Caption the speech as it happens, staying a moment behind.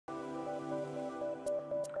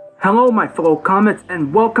Hello my fellow comets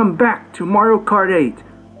and welcome back to Mario Kart 8.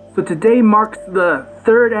 So today marks the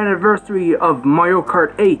 3rd anniversary of Mario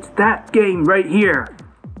Kart 8, that game right here.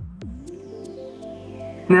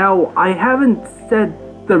 Now, I haven't said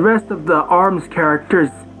the rest of the ARMS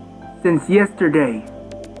characters since yesterday.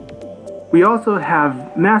 We also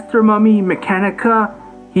have Master Mummy, Mechanica,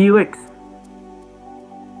 Helix,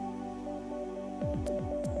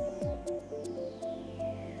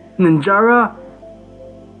 Ninjara,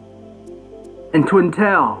 and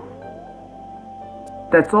Twintel.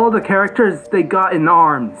 That's all the characters they got in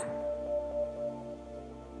ARMS.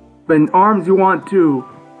 But in ARMS you want to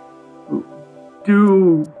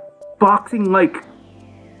do boxing like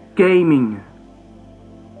gaming.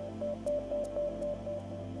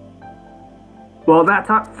 Well, that's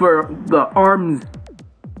not for the ARMS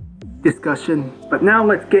discussion, but now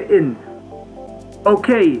let's get in.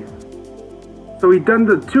 Okay, so we've done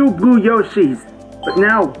the 2 blue Yoshis, but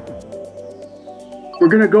now we're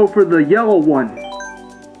gonna go for the yellow one.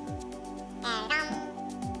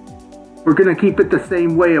 We're gonna keep it the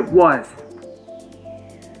same way it was.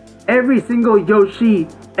 Every single Yoshi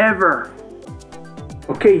ever.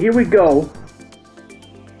 Okay, here we go.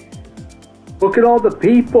 Look at all the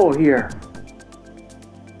people here.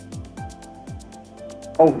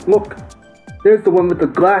 Oh, look. There's the one with the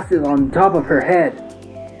glasses on top of her head.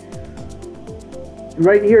 And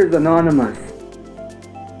right here is Anonymous.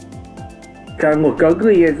 Kinda look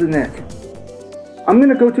ugly, isn't it? I'm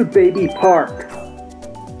gonna go to Baby Park.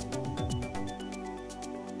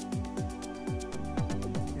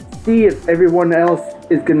 See if everyone else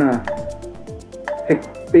is gonna pick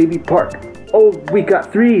Baby Park. Oh, we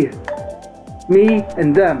got 3. Me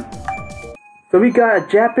and them. So we got a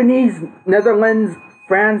Japanese, Netherlands,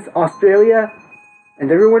 France, Australia,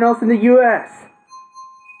 and everyone else in the US.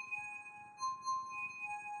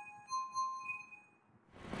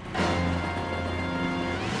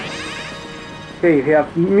 Okay, we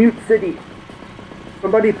have Mute City.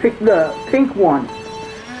 Somebody pick the pink one.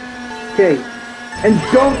 Okay, and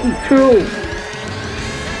Donkey too.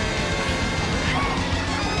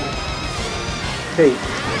 Hey,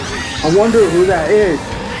 I wonder who that is.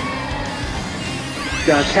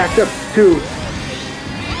 Gotta catch up to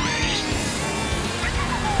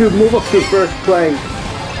move up to first place.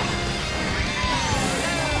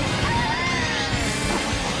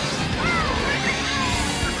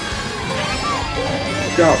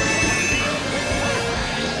 Go.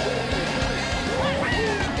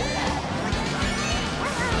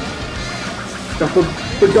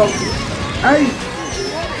 Don't. Hey!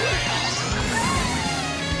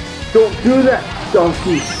 Don't do that,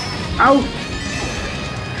 donkey. Out!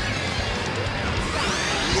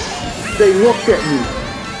 They looked at me.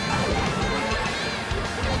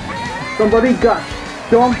 Somebody got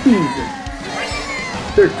donkeys.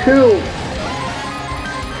 They're 2.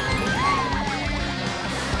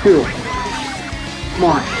 2. Come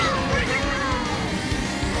on.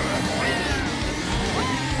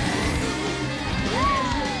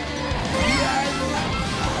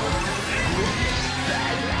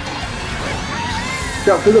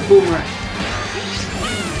 Shout for the boomerang.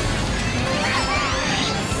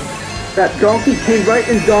 That donkey came right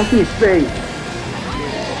in Donkey's face.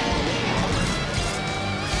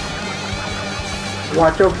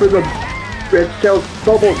 Watch out for the red shell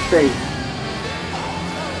bubble's face.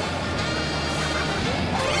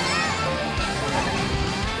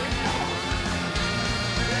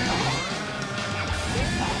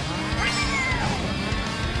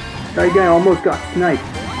 That guy almost got sniped.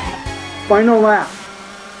 Final lap.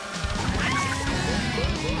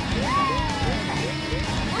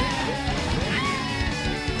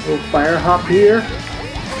 Little fire hop here.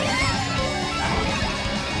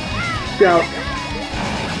 Shout.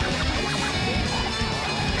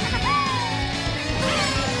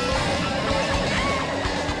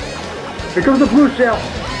 Here comes the blue shell.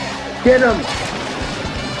 Get him.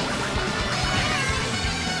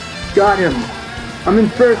 Got him. I'm in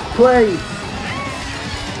first place.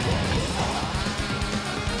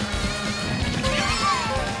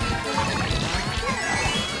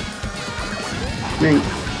 Man.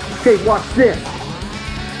 Okay, watch this.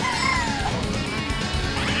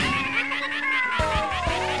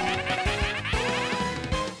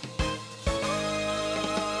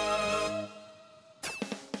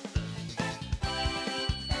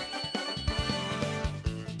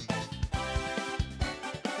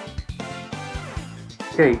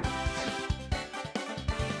 Okay.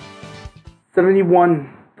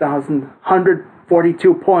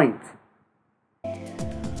 71,142 points.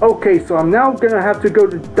 Okay, so I'm now gonna have to go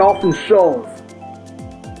to Dolphin Shoals.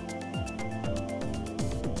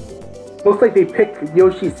 Looks like they picked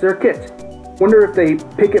Yoshi's circuit. Wonder if they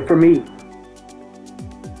pick it for me.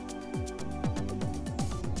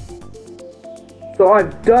 So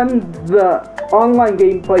I've done the online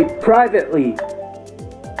gameplay privately.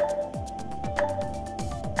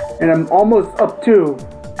 And I'm almost up to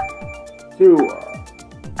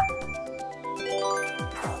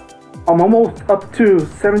I'm almost up to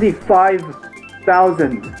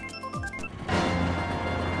 75,000.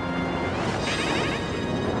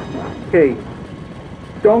 Okay,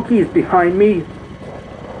 Donkey is behind me.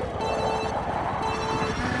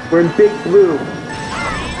 We're in Big Blue.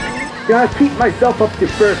 Gotta keep myself up to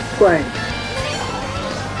first playing.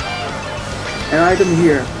 An item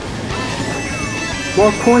here.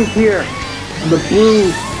 More coins here on the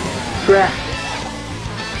blue track.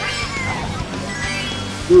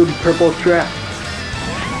 Blue and purple track.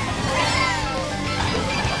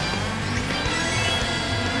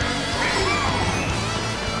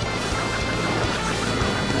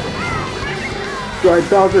 Sorry,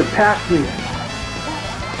 Bowser passed me.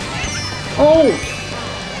 Oh!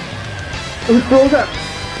 Who threw that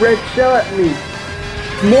red shell at me?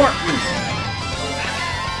 Morton!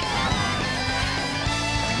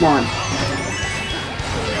 Come on.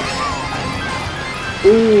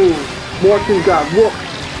 Ooh, Morton got whooped.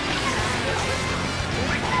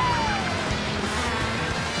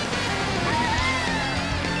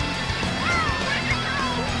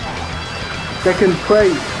 Second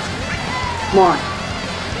place. Come on.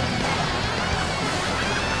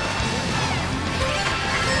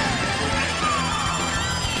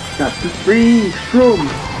 Got 3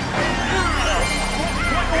 shrooms.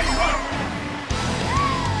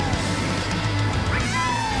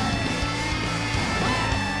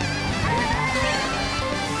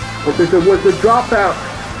 But there was a dropout.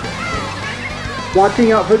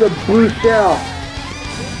 Watching out for the blue shell.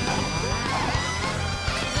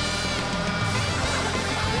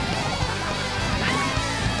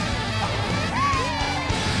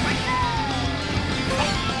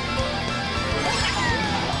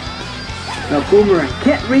 Now Boomerang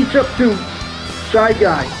can't reach up to Shy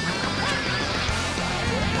Guy.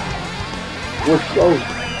 Let's go.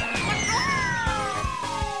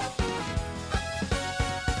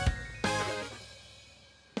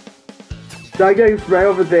 Shy Guy is right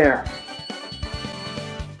over there.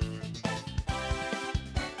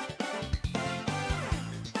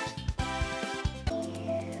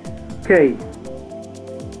 Okay.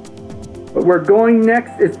 But we're going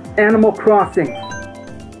next is Animal Crossing.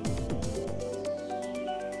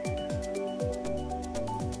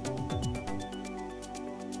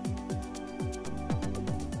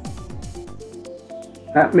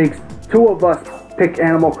 That makes 2 of us pick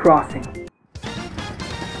Animal Crossing.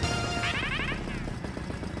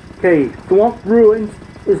 Okay, Swamp Ruins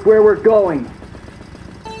is where we're going.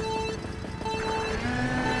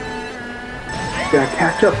 Gotta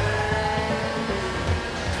catch up.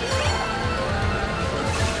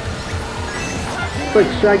 But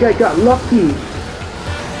Shy Guy got lucky.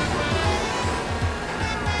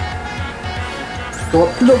 Go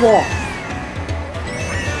up to the wall.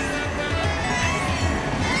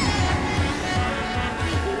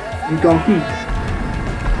 You donkey.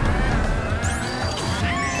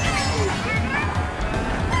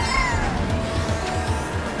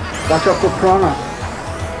 Watch out for Piranha.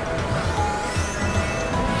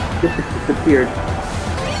 This has disappeared.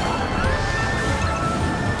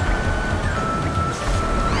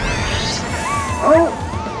 Oh!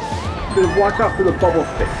 Just watch out for the bubble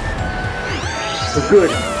fish. We're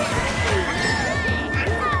good.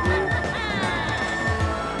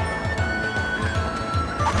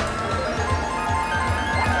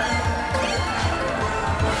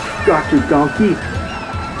 Got you, donkey.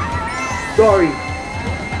 Sorry.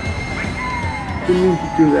 Didn't mean to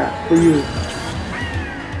do that for you.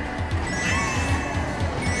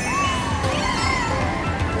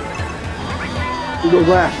 To the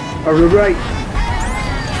left, or the right.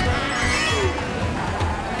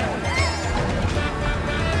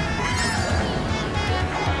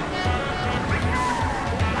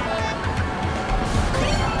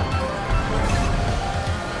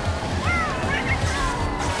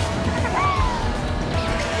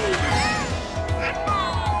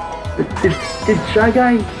 Did Shy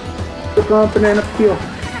Guy look on banana peel?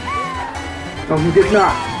 No, he did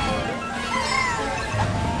not.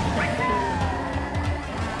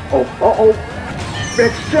 Oh, uh-oh.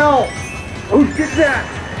 Red shell! Who did that?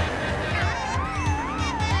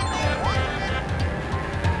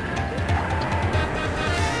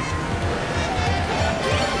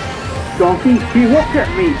 Donkey, he looked at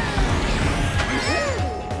me.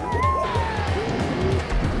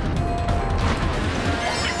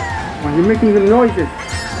 Well, you're making some noises.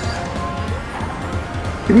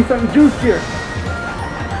 Give me something juicier.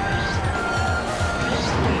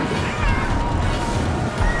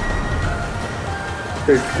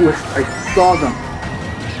 They're squished. I saw them.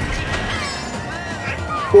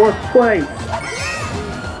 4th place.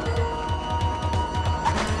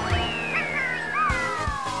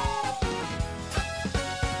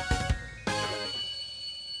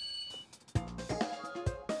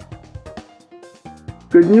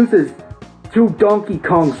 Good news is 2 Donkey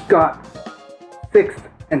Kongs got 6th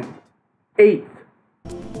and 8th.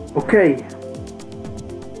 Okay.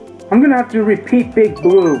 I'm gonna have to repeat Big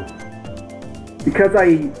Blue. Because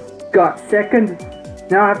I got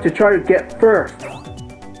 2nd, now I have to try to get 1st.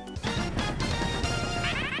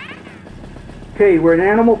 Okay, we're in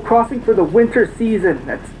Animal Crossing for the winter season.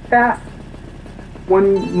 That's past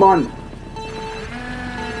 1 month.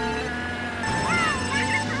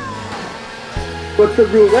 But the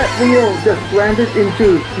roulette wheel just landed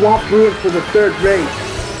into Swamp Ruins for the 3rd race.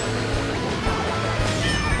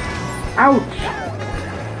 Ouch!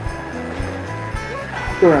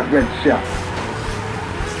 Throw that red shell.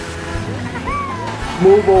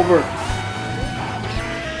 Move over.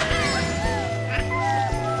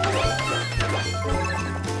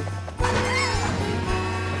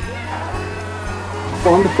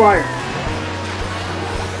 On the fire.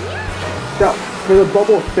 Stop for the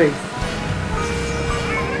bubble space.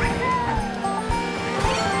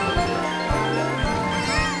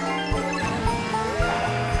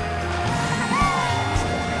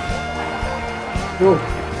 Oh.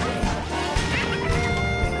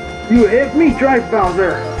 You hit me, Drive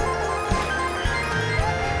Bowser!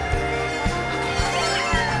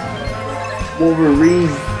 Wolverine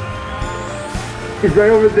is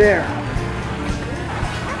right over there.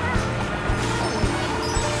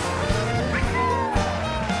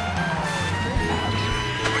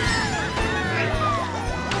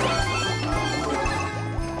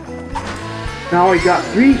 Now I got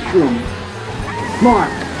 3 shrooms. Come on.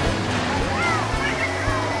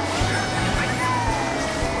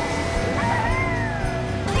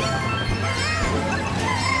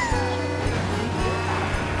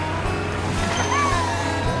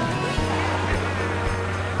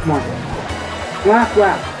 Come on. Lap,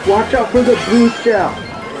 lap. Watch out for the blue shell.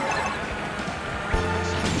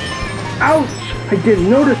 Ouch! I didn't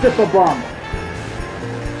notice if a bomb.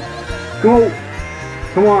 Go.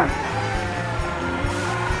 Come on.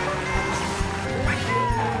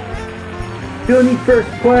 Still need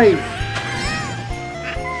 1st place.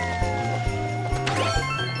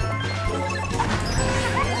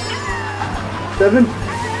 Seventh.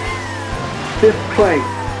 5th place.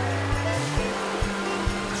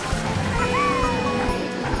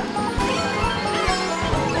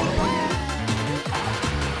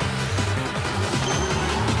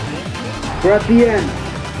 We're at the end.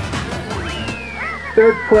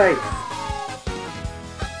 3rd place.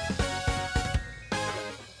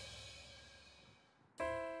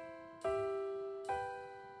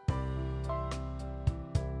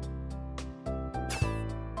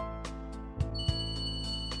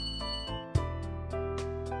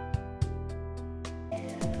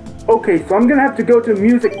 Okay, so I'm gonna have to go to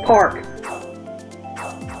Music Park.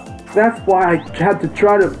 That's why I had to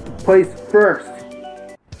try to place 1st.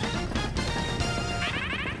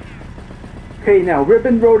 Okay, now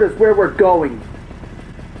Ribbon Road is where we're going.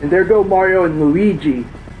 And there go Mario and Luigi.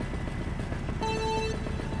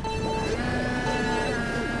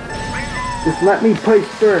 Just let me place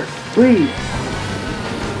 1st, please.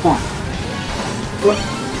 Come on. What?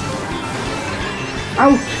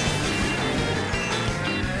 Ouch!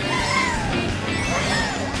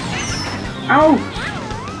 Ouch!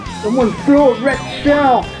 Someone threw a red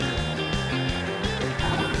shell!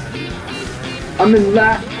 I'm in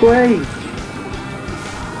last place.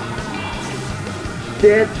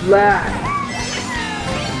 Dead last.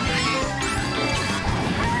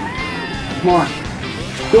 Come on.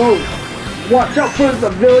 Go. Watch out for the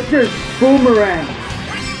villager's boomerang.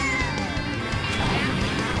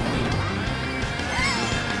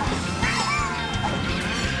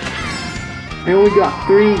 And we got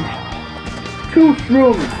 3. 2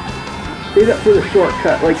 shrooms. Stayed up for the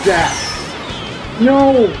shortcut like that.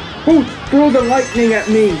 No! Who threw the lightning at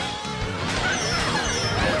me?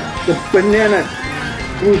 The banana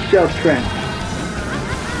blue shell trend.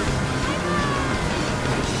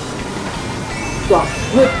 Stop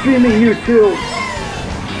slipstreaming, you two!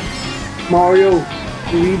 Mario,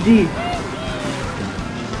 Luigi,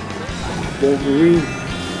 Wolverine.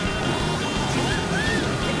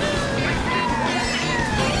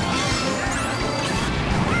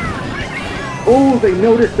 Oh, they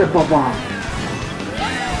noticed the bomb.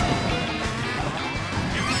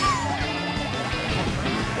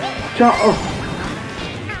 shot. Oh.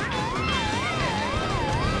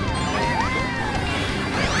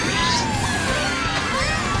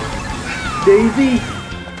 Daisy,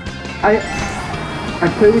 I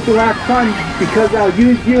played with you last time because I'll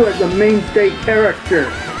use you as a mainstay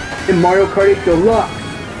character in Mario Kart 8 Deluxe.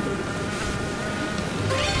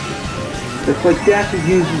 Just like Dash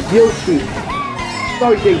uses Yoshi.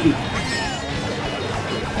 Sorry, Daisy.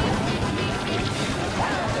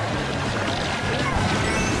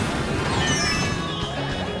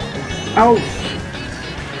 Ouch!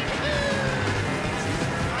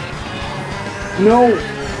 No!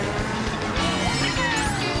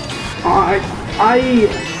 I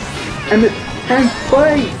am in 10th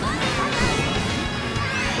place!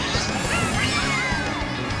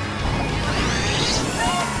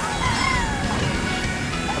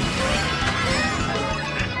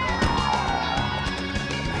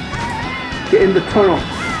 Get in the tunnel.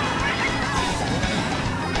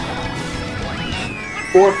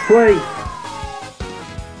 4th place.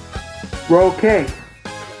 We're okay.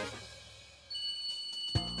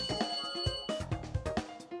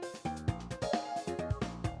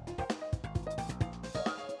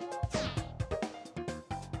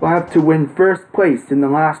 I have to win 1st place in the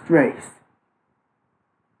last race.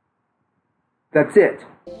 That's it.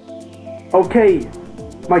 Okay,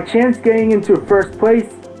 my chance getting into 1st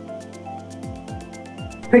place.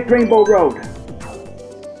 Pick Rainbow Road.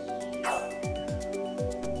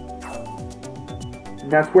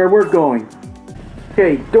 And that's where we're going.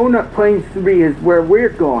 Okay, Donut Plains 3 is where we're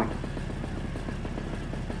going.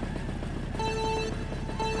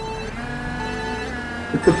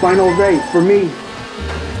 It's the final race for me.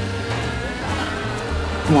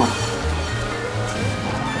 Come on.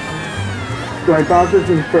 Dry Bowser's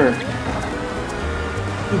in 1st.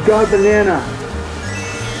 He got a banana.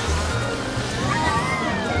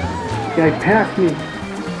 Guy passed me.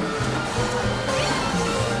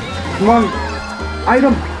 Come on.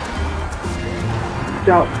 Item.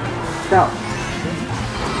 Shout. Shout.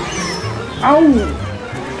 Ow!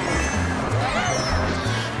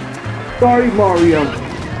 Sorry, Mario.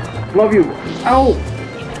 Love you. Ow!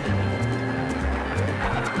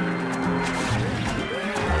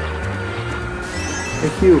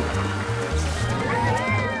 Thank you.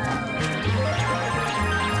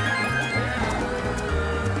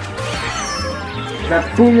 That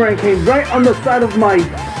boomerang came right on the side of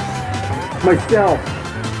myself.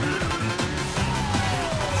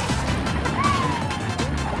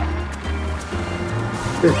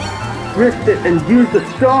 Just risked it and used the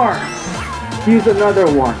star. Use another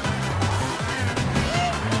one.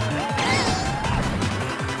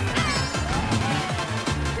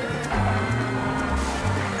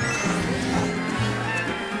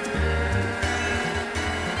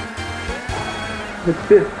 The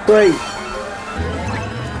 5th place.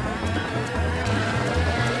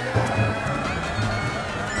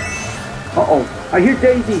 Uh-oh, I hear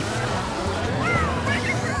Daisy.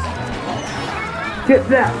 Get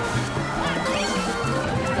that.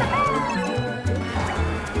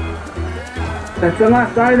 That's the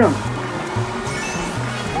last item.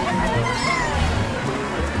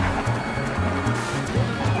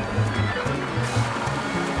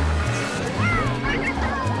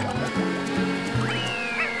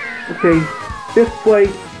 Okay, 5th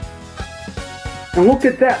place. And look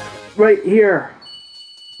at that right here.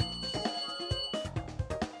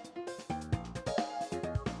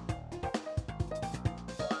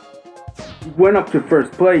 Went up to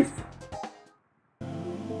 1st place.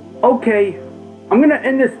 Okay, I'm gonna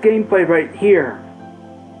end this gameplay right here.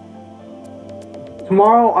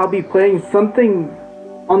 Tomorrow I'll be playing something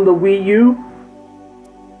on the Wii U.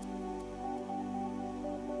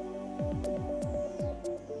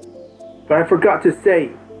 But I forgot to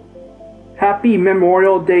say, Happy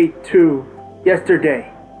Memorial Day to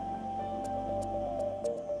yesterday.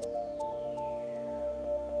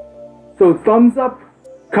 So thumbs up,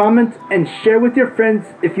 comment, and share with your friends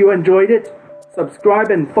if you enjoyed it. Subscribe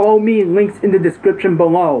and follow me, links in the description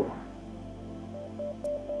below.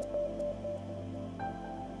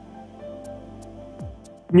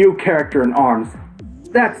 New character in arms.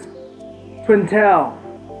 That's Twintel.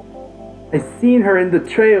 I seen her in the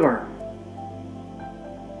trailer.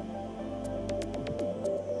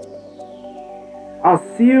 I'll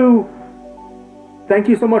see you. Thank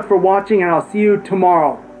you so much for watching, and I'll see you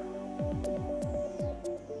tomorrow.